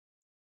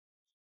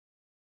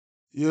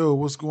Yo,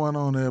 what's going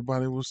on,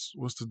 everybody?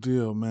 What's the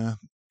deal, man?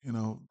 You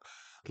know,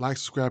 like,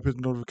 subscribe, hit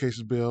the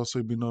notification bell so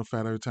you'll be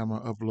notified every time I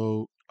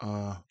upload.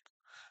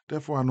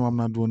 Therefore, I know I'm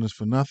not doing this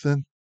for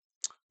nothing.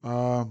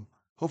 Um,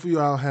 Hopefully, you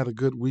all had a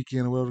good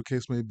weekend, or whatever the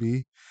case may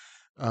be.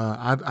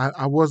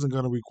 I wasn't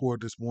gonna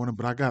record this morning,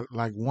 but I got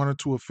like one or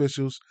two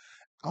officials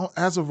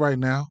as of right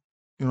now.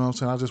 You know what I'm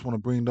saying? I just want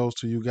to bring those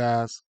to you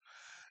guys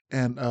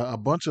and a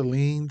bunch of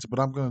leans, but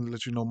I'm gonna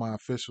let you know my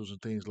officials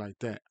and things like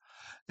that,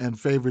 and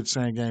favorite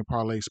same game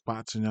parlay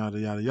spots and yada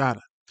yada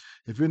yada.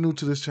 If you're new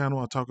to this channel,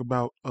 I talk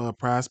about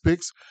prize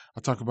picks.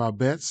 I talk about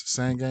bets,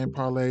 same game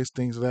parlays,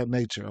 things of that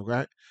nature.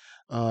 Okay.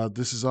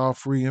 This is all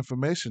free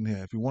information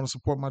here. If you want to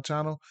support my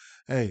channel,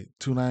 hey,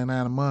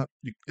 $2.99 a month.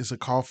 It's a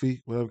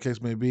coffee, whatever the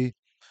case may be.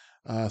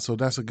 So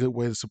that's a good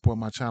way to support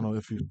my channel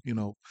if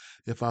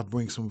if I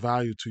bring some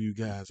value to you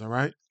guys. All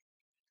right.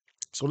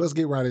 So let's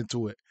get right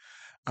into it.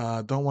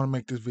 Don't want to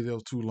make this video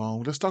too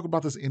long. Let's talk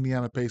about this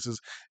Indiana Pacers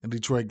and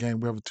Detroit game.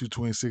 We have a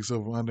 226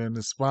 over under in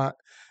this spot.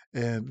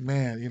 And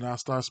man, I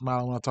start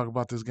smiling when I talk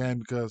about this game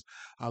because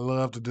I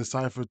love to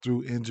decipher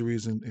through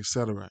injuries and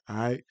etc. All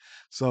right.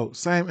 So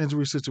same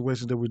injury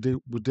situation that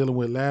we're dealing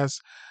with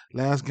last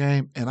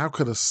game, and I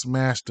could have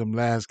smashed them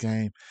last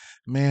game.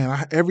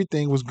 Man,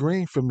 everything was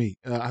green for me.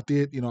 I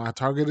did, I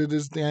targeted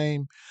this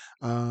game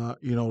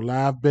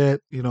live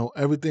bet,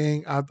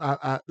 everything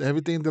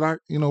everything that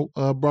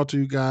I, brought to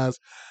you guys,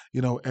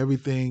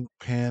 everything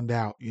panned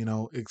out,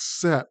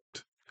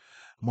 except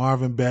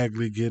Marvin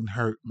Bagley getting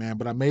hurt, man.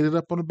 But I made it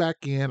up on the back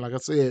end. Like I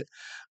said,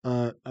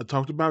 I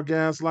talked about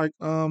guys like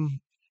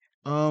um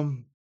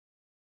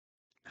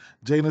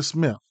Jalen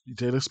Smith.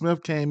 Jalen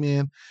Smith came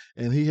in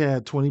and he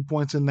had 20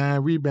 points and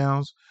 9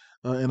 rebounds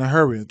in a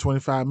hurry in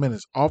 25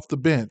 minutes off the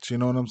bench. You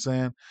know what I'm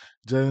saying?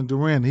 Jalen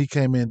Duran, he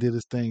came in and did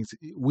his things.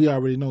 We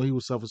already know he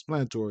was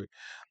self-explanatory.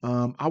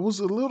 I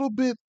was a little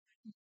bit,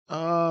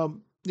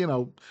 um, you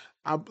know,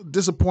 I'm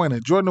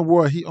disappointed. Jordan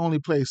Award, he only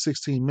played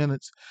 16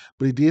 minutes,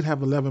 but he did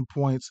have 11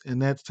 points in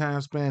that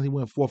time span. He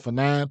went 4 for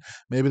 9.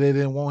 Maybe they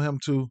didn't want him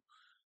to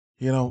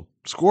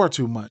score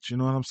too much. You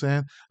know what I'm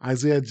saying?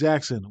 Isaiah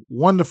Jackson,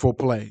 wonderful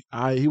play.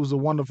 He was a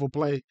wonderful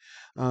play.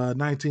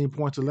 19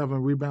 points,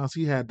 11 rebounds.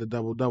 He had the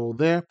double double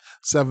there.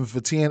 7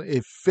 for 10,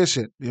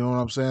 efficient. You know what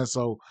I'm saying?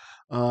 So,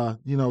 uh,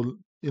 you know,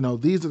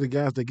 these are the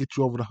guys that get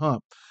you over the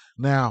hump.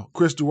 Now,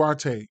 Chris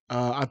Duarte,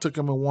 I took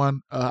him in one.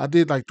 I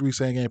did like 3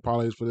 same game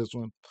parlays for this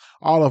one.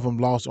 All of them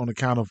lost on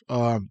account of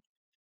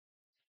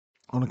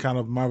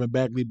Marvin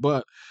Bagley.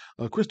 But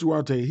Chris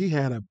Duarte, he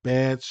had a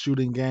bad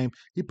shooting game.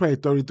 He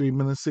played 33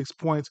 minutes, 6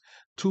 points,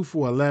 2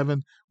 for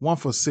 11, 1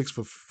 for 6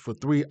 for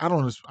 3. I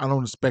don't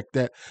expect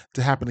that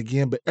to happen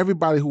again. But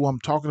everybody who I'm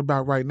talking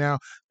about right now,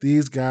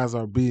 these guys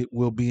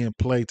will be in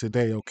play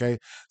today. Okay,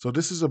 so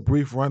this is a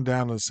brief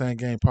rundown of the same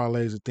game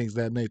parlays and things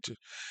of that nature.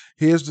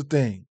 Here's the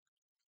thing.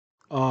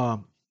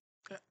 Um,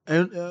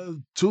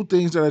 and two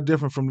things that are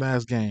different from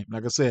last game.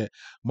 Like I said,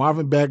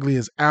 Marvin Bagley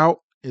is out,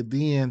 and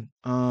then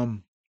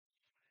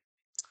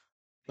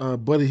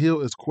Buddy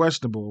Hill is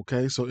questionable.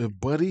 Okay, so if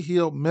Buddy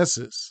Hill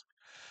misses,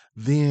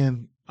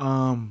 then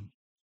I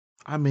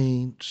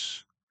mean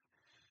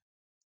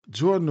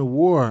Jordan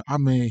Award. I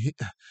mean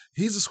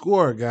he's a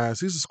scorer, guys.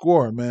 He's a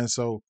scorer, man.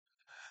 So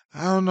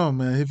I don't know,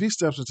 man. If he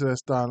steps into that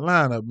starting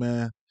lineup,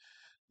 man,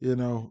 you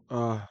know,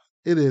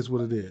 it is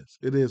what it is.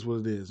 It is what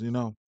it is.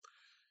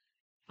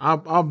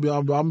 I'll be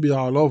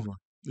all over.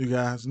 You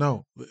guys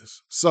know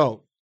this.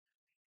 So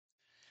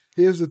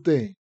here's the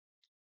thing.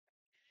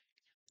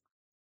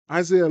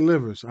 Isaiah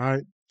Livers, all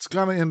right, it's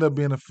gonna end up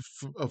being an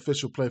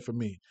official play for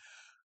me.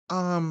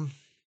 Um,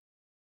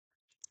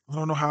 I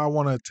don't know how I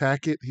want to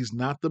attack it. He's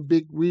not the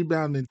big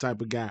rebounding type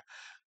of guy,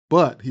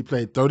 but he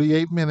played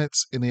 38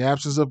 minutes in the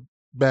absence of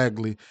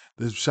Bagley.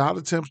 The shot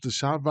attempts, the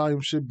shot volume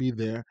should be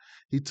there.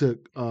 He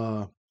took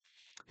 20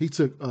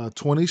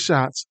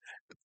 shots,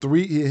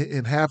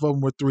 and half of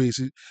them were threes.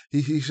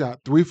 He shot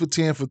 3 for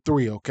 10 for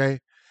three. Okay,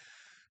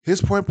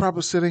 his point prop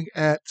is sitting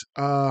at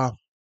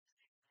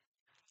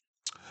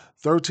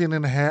 13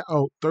 and a half.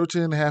 Oh,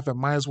 13 and a half at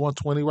minus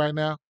 120 right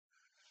now.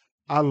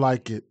 I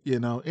like it.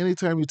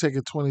 Anytime you take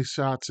 20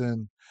 shots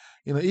and,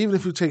 even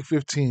if you take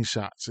 15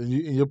 shots and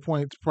your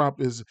point prop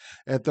is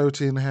at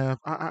 13 and a half,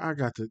 I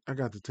got to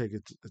take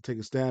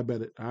a stab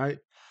at it. All right.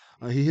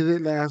 He hit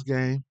it last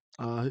game.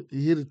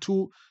 He hit it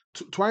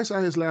twice out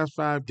of his last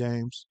 5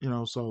 games,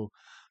 so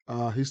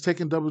he's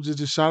taken double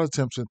digit shot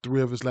attempts in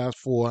 3 of his last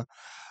 4.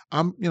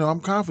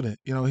 I'm confident.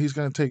 He's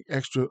going to take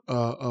extra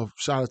of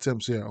shot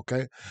attempts here.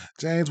 Okay,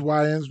 James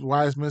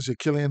Wiseman,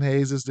 Killian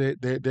Hayes is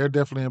they're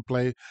definitely in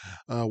play.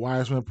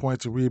 Wiseman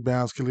points and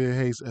rebounds. Killian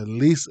Hayes at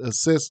least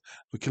assists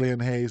for Killian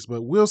Hayes,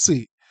 but we'll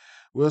see.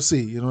 We'll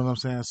see. You know what I'm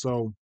saying?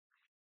 So,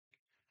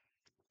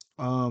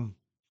 um,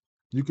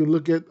 you can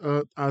look at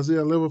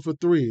Isaiah Liver for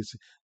threes.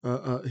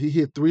 He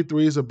hit 3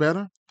 threes or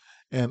better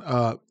in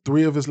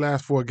 3 of his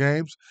last 4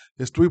 games.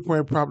 His 3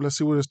 point prop. Let's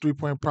see what his 3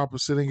 point prop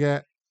is sitting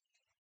at.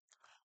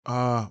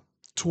 uh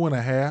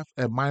 2.5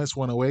 at minus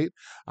 108.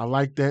 I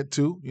like that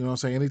too. You know what I'm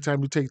saying?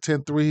 Anytime you take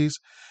 10 threes,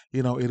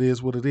 it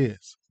is what it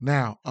is.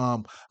 Now,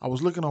 I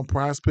was looking on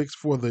Prize Picks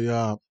for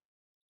the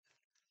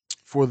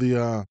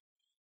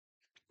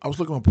I was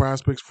looking on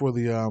Prize Picks for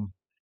the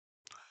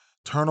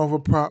turnover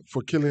prop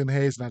for Killian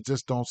Hayes, and I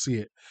just don't see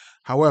it.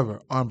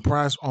 However, on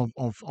price on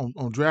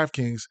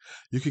DraftKings,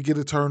 you can get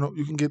a turn.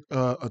 You can get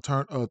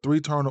three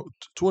turnover,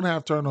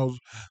 2.5 turnovers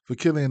for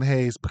Killian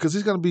Hayes because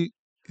he's gonna be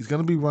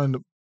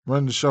running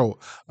the show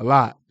a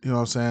lot. You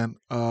know what I'm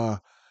saying?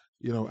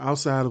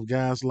 Outside of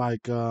guys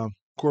like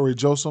Corey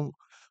Joseph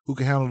who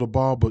can handle the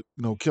ball, but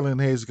Killian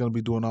Hayes is going to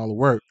be doing all the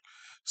work.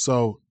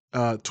 So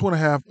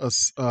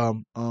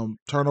 2.5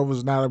 turnovers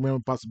is not a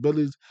minimum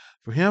possibilities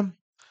for him.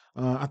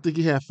 I think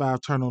he had 5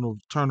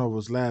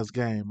 turnovers last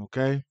game.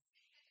 Okay,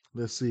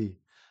 let's see.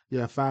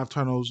 Yeah, 5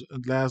 turnovers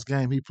last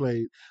game. He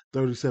played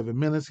 37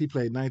 minutes. He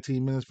played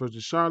 19 minutes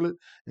versus Charlotte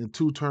and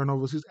 2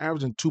 turnovers. He's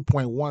averaging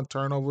 2.1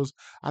 turnovers.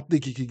 I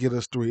think he could get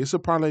us three. It's a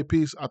parlay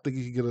piece. I think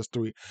he could get us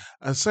three.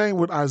 Same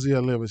with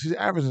Isaiah Livers. He's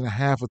averaging a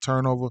half a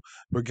turnover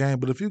per game.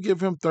 But if you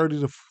give him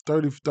 30 to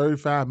 30,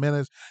 35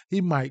 minutes, he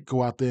might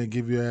go out there and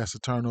give your ass a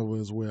turnover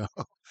as well.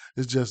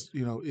 It's just,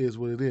 is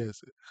what it is.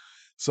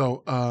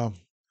 So,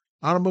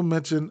 honorable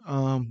mention,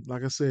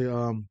 like I said,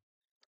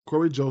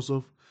 Corey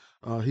Joseph,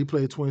 he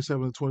played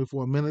 27 to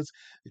 24 minutes.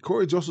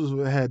 Corey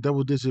Joseph had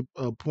double digit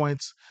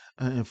points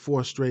in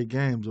 4 straight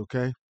games,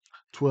 okay?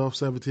 12,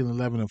 17,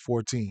 11, and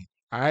 14.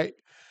 All right.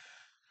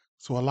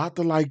 So a lot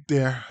to like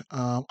there.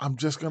 I'm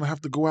just going to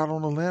have to go out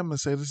on a limb and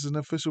say this is an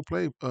official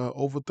play,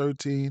 over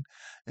 13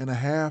 and a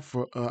half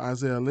for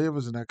Isaiah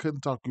Livers, and I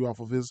couldn't talk you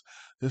off of his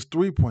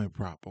 3-point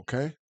prop,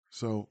 okay?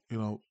 So,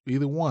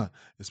 either one.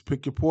 It's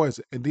pick your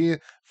poison. And then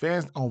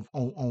fans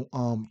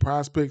on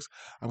Prize Picks,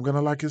 I'm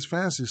gonna like his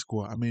fantasy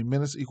score. I mean,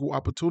 minutes equal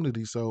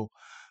opportunity. So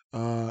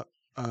uh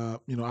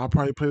I'll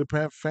probably play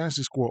the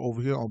fantasy score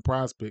over here on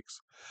Prize Picks.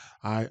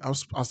 I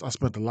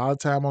spent a lot of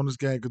time on this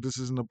game because this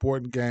is an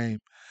important game.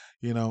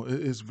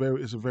 It's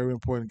a very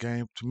important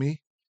game to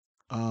me.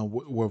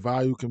 Where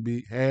value can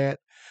be had,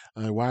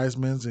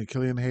 Wiseman's and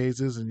Killian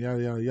Hayes's and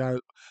yada yada yada.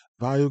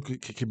 Value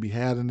can be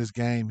had in this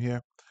game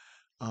here.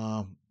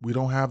 We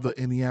don't have the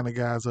Indiana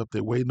guys up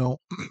there waiting on.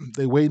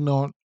 They waiting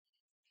on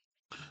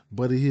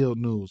Buddy Hield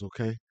news,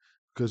 okay?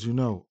 Because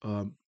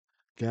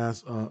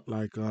guys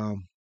like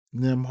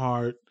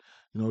Nimhart,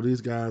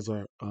 these guys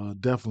are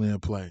definitely in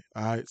play.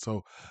 All right,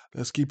 so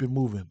let's keep it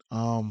moving.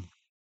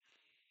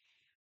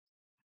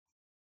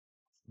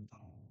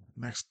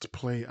 Next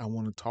play I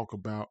want to talk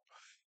about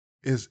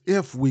is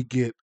if we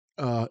get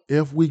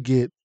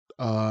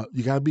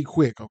you gotta be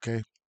quick,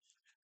 okay?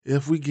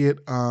 If we get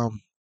um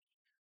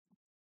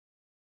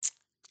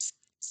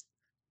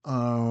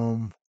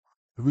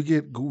if we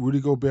get Rudy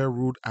Gobert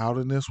ruled out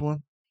in this one,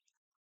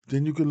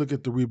 then you can look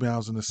at the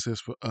rebounds and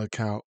assists for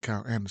Cal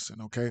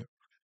Anderson, okay?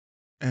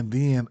 And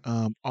then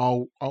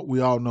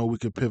we all know we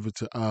could pivot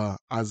to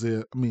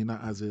Isaiah. I mean,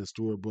 not Isaiah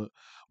Stewart, but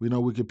we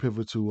know we could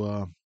pivot to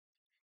um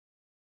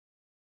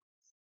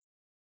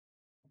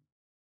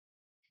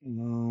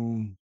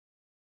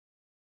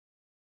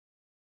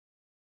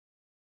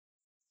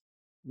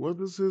what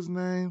is his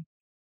name?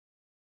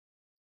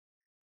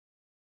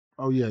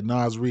 Oh yeah,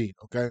 Nas Reed.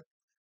 Okay,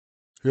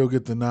 he'll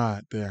get the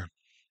nod there,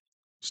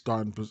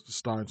 starting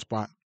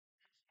spot.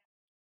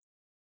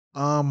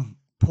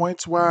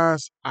 Points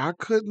wise, I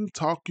couldn't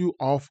talk you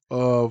off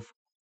of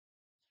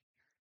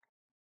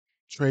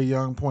Trey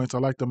Young points. I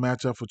like the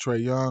matchup for Trey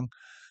Young.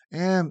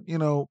 And,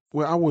 well,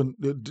 I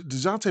wouldn't.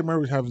 DeJounte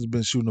Murray hasn't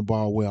been shooting the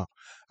ball well.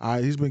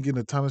 He's been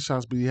getting a ton of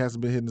shots, but he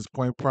hasn't been hitting his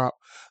point prop.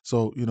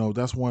 So,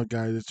 that's one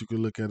guy that you could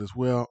look at as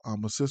well.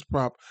 Assist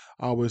prop,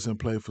 always in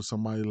play for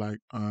somebody like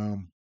uh,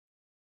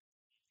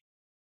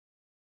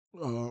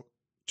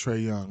 Trey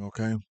Young,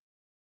 okay?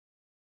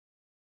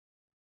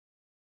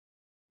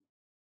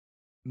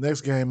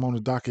 Next game on the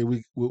docket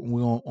we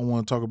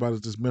want to talk about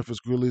is this Memphis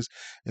Grizzlies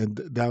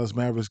and Dallas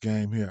Mavericks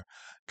game here.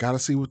 Got to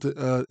see what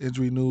the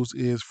injury news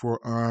is for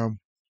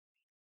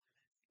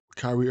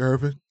Kyrie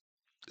Irving,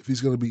 if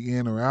he's going to be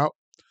in or out.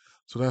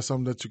 So that's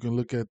something that you can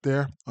look at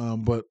there.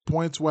 But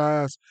points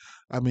wise,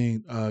 I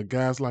mean,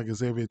 guys like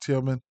Xavier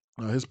Tillman,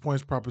 his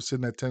points proper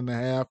sitting at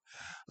 10.5.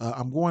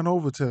 I'm going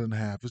over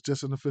 10.5. It's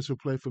just an official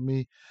play for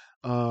me.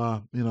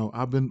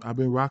 I've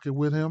been rocking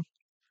with him.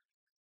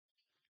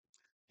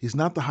 He's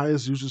not the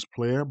highest usage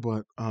player,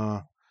 but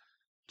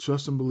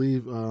trust and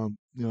believe.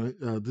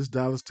 This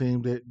Dallas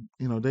team that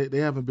they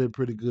haven't been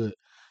pretty good.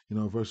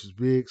 Versus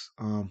bigs.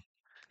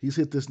 He's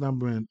hit this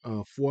number in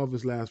 4 of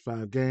his last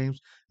 5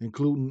 games,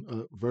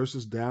 including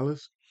versus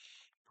Dallas.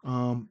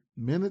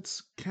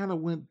 Minutes kind of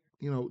went,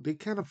 they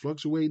kind of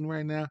fluctuating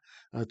right now.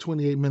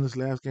 28 minutes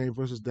last game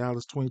versus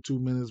Dallas, 22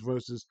 minutes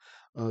versus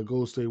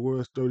Golden State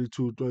Warriors,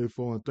 32,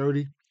 34, and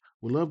 30.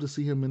 Would love to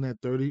see him in that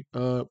 30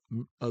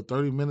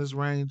 minutes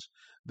range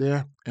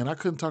there. And I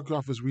couldn't talk you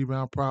off his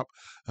rebound prop.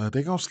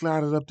 They're going to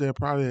slide it up there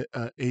probably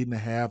at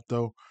 8.5,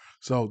 though.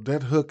 So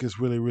that hook is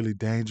really, really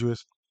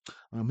dangerous.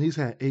 He's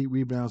had 8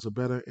 rebounds or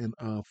better in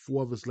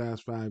 4 of his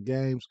last 5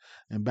 games,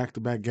 and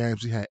back-to-back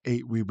games he had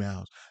 8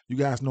 rebounds. You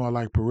guys know I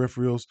like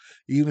peripherals.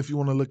 Even if you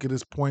want to look at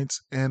his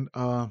points and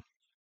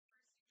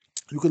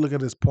you can look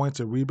at his points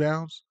and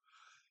rebounds,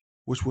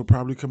 which would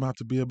probably come out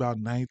to be about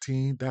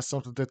 19. That's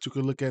something that you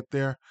could look at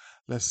there.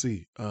 Let's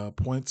see,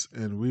 points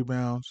and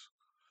rebounds.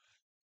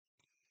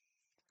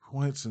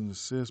 Points and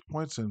assists,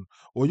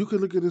 or you could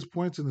look at his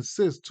points and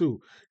assists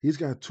too. He's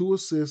got 2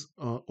 assists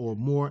or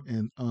more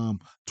in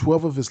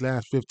 12 of his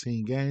last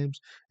 15 games,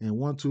 and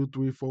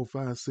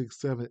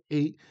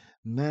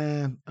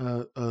 9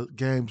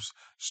 games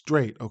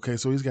straight. Okay,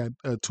 so he's got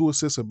 2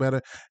 assists or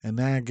better in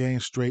 9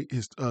 games straight.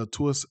 His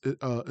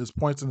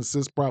points and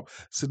assist prop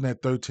sitting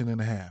at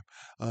 13.5.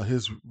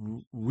 His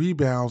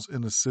rebounds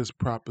and assist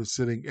prop is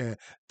sitting at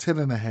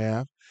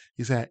 10.5.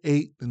 He's had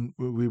 8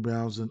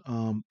 rebounds in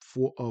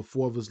four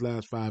of his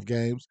last 5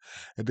 games,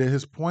 and then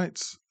his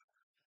points,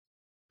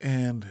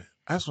 and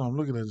that's what I'm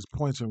looking at, his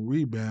points and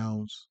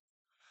rebounds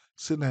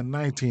sitting at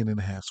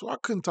 19.5. So I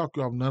couldn't talk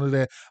you off none of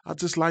that. I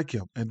just like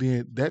him. And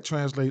then that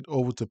translates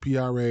over to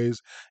PRAs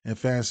and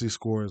fantasy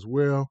score as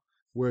well,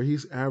 where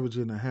he's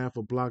averaging a half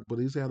a block, but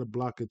he's had a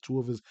block in 2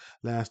 of his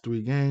last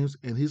 3 games,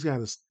 and he's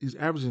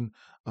averaging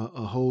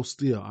a whole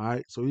steal. All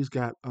right, so he's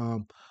got a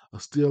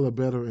steal or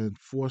better in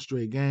 4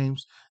 straight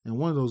games, and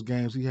one of those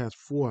games he has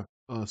 4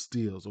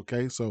 steals.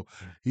 Okay, so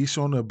he's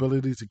shown the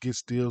ability to get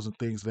steals and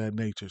things of that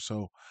nature.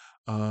 So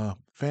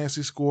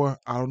fantasy score,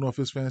 I don't know if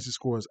his fantasy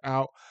score is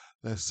out.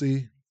 Let's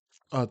see,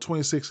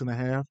 26 and a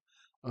half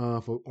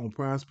for on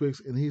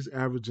PrizePicks, and he's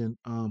averaging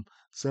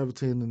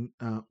 17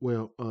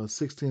 and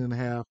 16 and a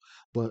half.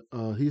 But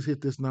he's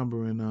hit this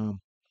number in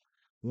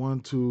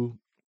one, two,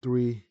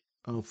 three,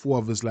 4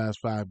 of his last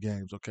 5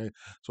 games. Okay,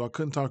 so I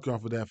couldn't talk you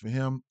off of that for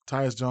him.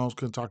 Tyus Jones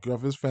couldn't talk you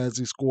off his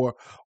fantasy score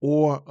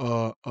or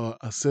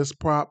assist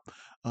prop.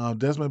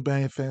 Desmond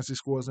Bain fantasy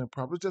scores and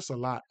prop. It's just a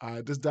lot.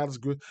 This Dallas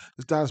good.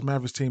 This Dallas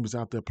Mavericks team is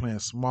out there playing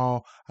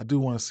small. I do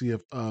want to see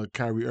if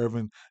Kyrie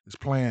Irving is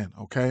playing.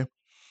 Okay.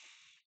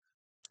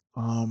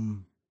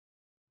 Um,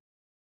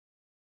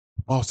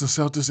 Boston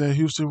Celtics at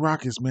Houston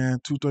Rockets, man,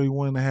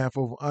 231.5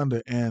 over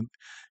under, and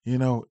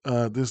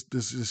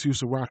this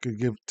Houston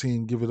Rocket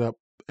team give it up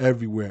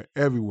everywhere,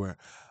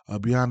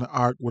 beyond the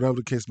arc, whatever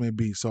the case may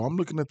be. So I'm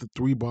looking at the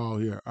 3 ball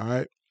here. All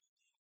right,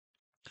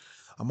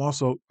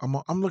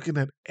 I'm looking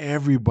at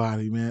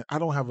everybody, man. I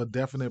don't have a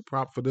definite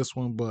prop for this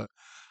one, but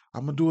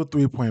I'm gonna do a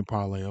 3 point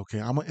parlay. Okay,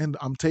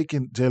 I'm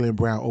taking Jalen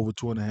Brown over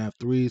 2.5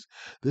 threes.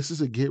 This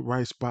is a get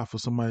right spot for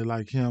somebody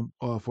like him,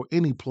 for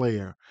any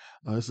player.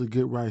 It's a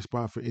get right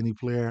spot for any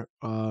player,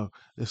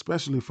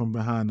 especially from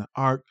behind the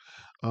arc.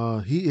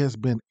 He has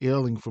been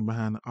ailing from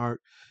behind the arc.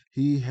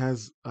 He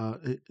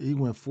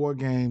went 4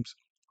 games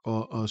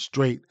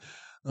straight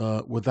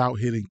without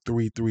hitting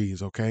 3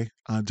 threes. Okay,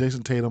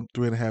 Jason Tatum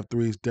 3.5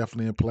 threes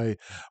definitely in play.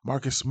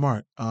 Marcus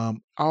Smart,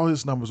 all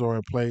his numbers are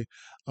in play.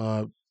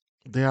 Uh,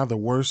 they are the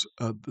worst.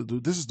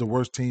 This is the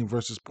worst team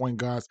versus point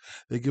guards.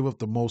 They give up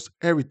the most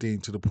everything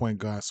to the point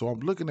guard. So I'm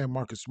looking at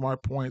Marcus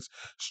Smart points.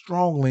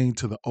 Strong lean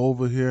to the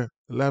over here.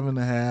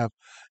 11.5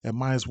 at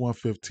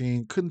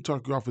 -115. Couldn't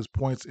talk you off his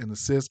points and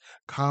assists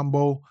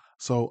combo.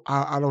 So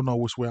I don't know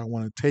which way I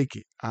want to take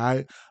it. All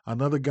right.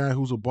 Another guy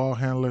who's a ball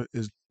handler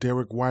is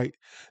Derek White.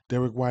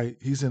 Derek White,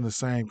 he's in the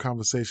same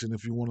conversation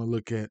if you want to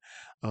look at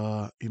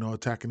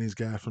attacking these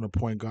guys from the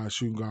point guard,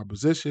 shooting guard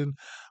position.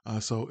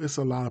 So it's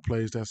a lot of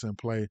plays that's in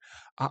play.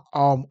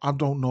 I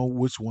don't know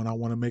which one I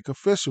want to make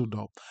official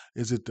though.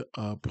 Is it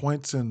the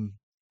points and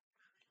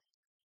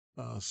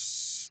uh,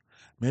 s-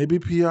 maybe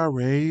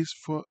PRAs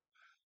for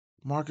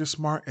Marcus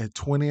Smart at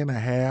 20 and a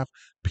half?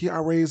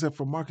 PRAs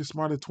for Marcus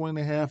Smart at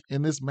 20 and a half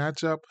in this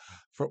matchup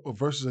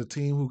versus a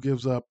team who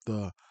gives up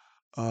the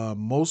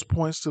most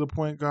points to the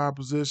point guard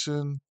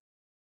position,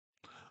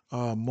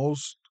 uh,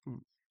 most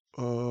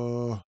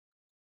uh,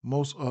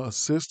 most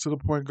assists to the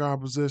point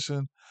guard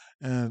position,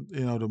 and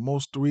the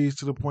most threes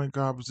to the point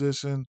guard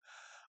position,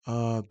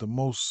 the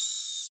most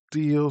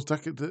steals.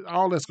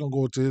 All that's gonna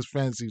go to his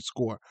fantasy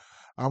score.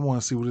 I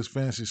want to see what his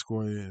fantasy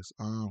score is.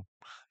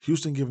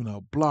 Houston giving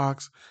up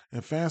blocks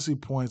and fantasy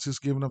points. He's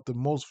giving up the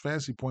most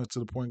fantasy points to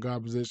the point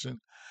guard position.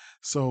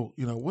 So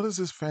what is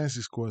his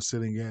fantasy score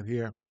sitting at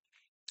here?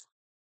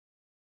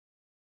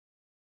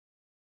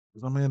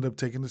 'Cause I'm gonna end up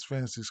taking his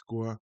fantasy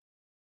score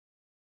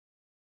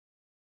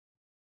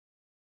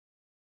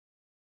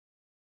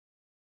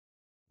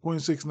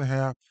 26 and a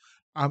half.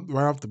 I'm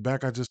right off the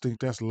back. I just think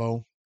that's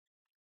low.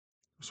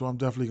 So I'm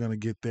definitely going to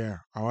get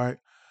there. All right.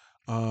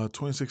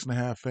 26 and a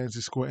half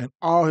fantasy score and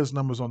all his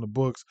numbers on the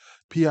books,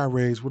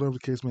 PRAs, whatever the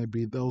case may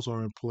be, those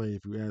are in play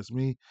if you ask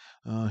me.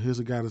 Here's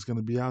a guy that's going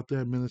to be out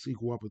there, minutes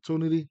equal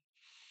opportunity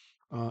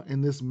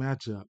in this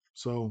matchup.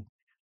 So,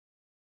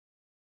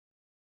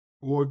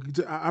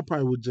 I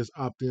probably would just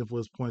opt in for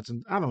his points.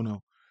 And I don't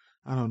know.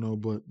 I don't know,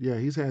 but yeah,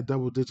 he's had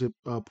double-digit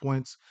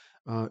points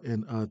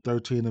in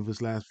 13 of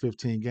his last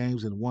 15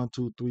 games in 1,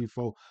 2, 3,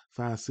 4,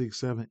 5, 6,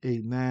 7,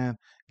 8, 9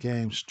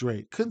 games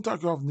straight. Couldn't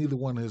talk you off neither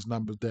one of his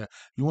numbers there.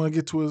 You want to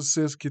get to his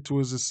assists, get to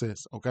his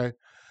assists, okay?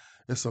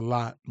 It's a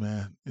lot,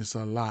 man. It's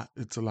a lot.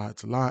 It's a lot.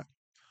 It's a lot.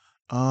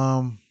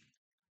 Um,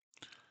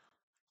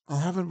 I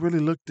haven't really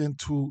looked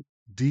into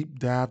deep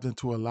dived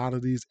into a lot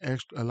of these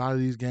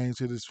games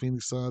here, this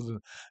Phoenix Suns and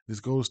this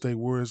Golden State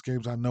Warriors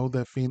games. I know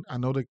that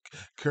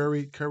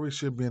Curry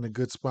should be in a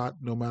good spot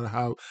no matter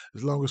how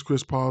as long as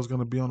Chris Paul is going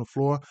to be on the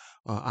floor.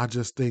 I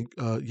just think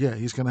yeah,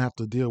 he's going to have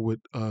to deal with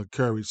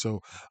Curry. So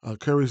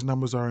Curry's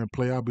numbers are in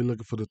play. I'll be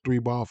looking for the three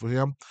ball for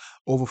him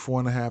over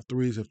 4.5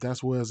 threes. If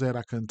that's where it's at,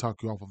 I couldn't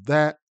talk you off of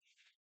that.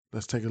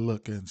 Let's take a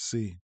look and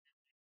see.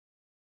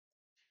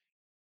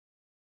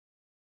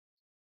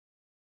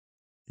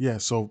 Yeah,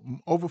 so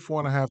over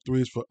 4.5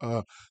 threes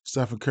for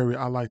Stephen Curry.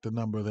 I like the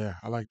number there.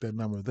 I like that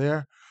number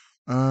there.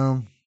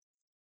 Um,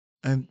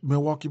 and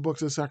Milwaukee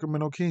Bucks and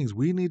Sacramento Kings.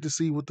 We need to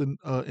see what the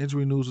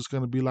injury news is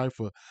going to be like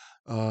for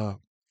uh,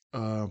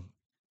 uh,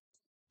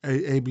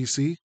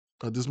 ABC.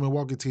 This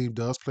Milwaukee team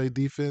does play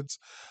defense.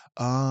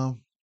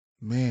 Um,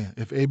 man,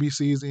 if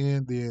ABC is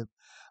in, then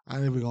I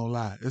ain't even gonna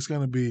lie. It's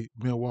gonna be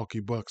Milwaukee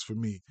Bucks for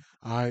me.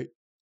 All right,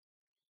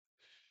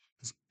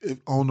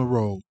 on the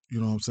road. You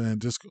know what I'm saying?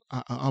 Just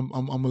I'm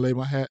gonna lay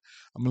my hat.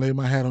 I'm gonna lay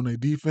my hat on their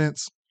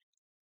defense.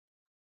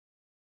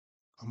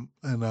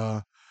 And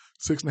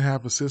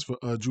 6.5 assists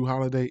for Drew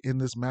Holiday in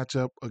this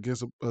matchup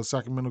against a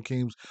Sacramento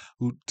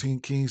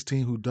Kings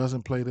team who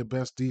doesn't play their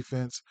best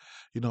defense.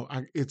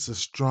 It's a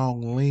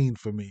strong lean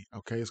for me.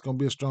 Okay, it's gonna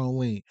be a strong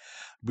lean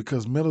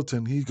because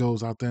Middleton he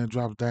goes out there and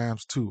drops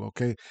dimes too.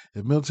 Okay,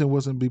 if Middleton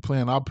wasn't be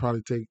playing, I'd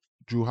probably take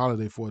Drew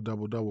Holiday for a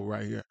double double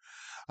right here.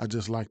 I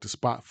just like the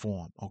spot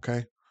for him.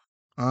 Okay.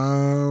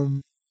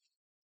 Um.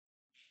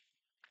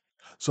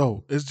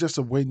 So it's just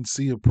a wait and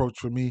see approach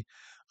for me.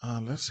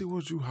 Let's see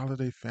what Drew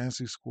Holiday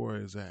fancy score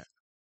is at.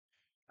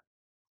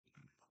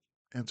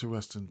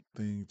 Interesting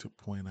thing to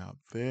point out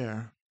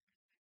there.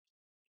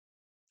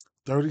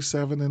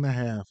 37 and a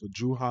half for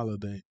Drew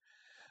Holiday.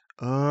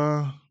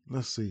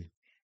 Let's see.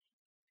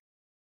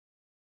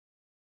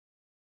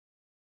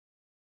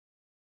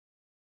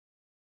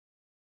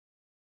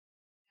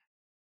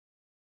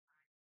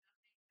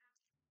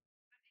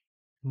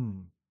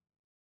 Hmm.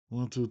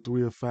 One, two,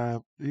 three or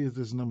five. Is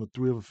this number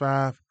three of a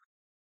five?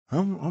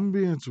 I'm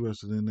be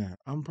interested in that.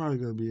 I'm probably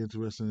gonna be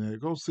interested in that.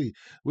 Go see.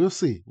 We'll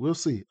see. We'll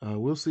see.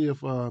 We'll see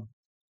if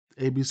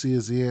ABC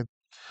is in.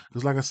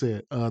 Because like I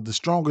said, the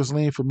strongest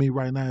lean for me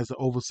right now is the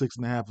over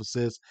 6.5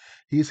 assists.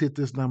 He's hit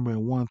this number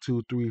in 1,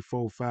 2, 3,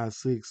 4, 5,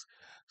 6,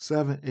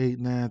 7, 8,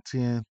 9,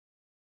 10,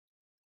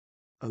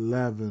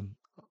 11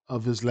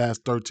 of his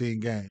last 13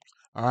 games.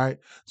 All right.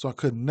 So I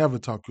could never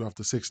talk you off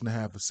the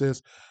 6.5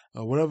 assists.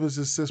 Whatever his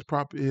assist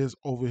prop is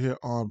over here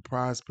on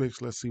Prize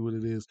Picks, let's see what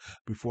it is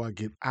before I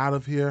get out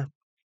of here.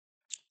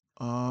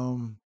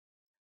 Um,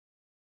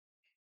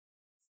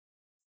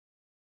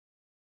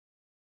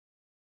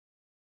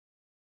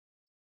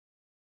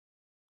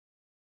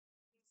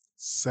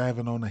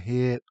 7 on the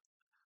head.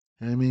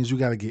 And it means you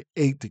got to get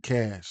 8 to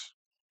cash.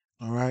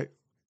 All right.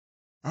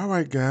 All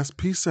right, guys.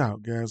 Peace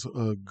out, guys.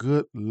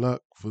 Good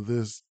luck for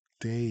this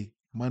day,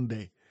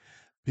 Monday.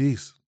 Peace.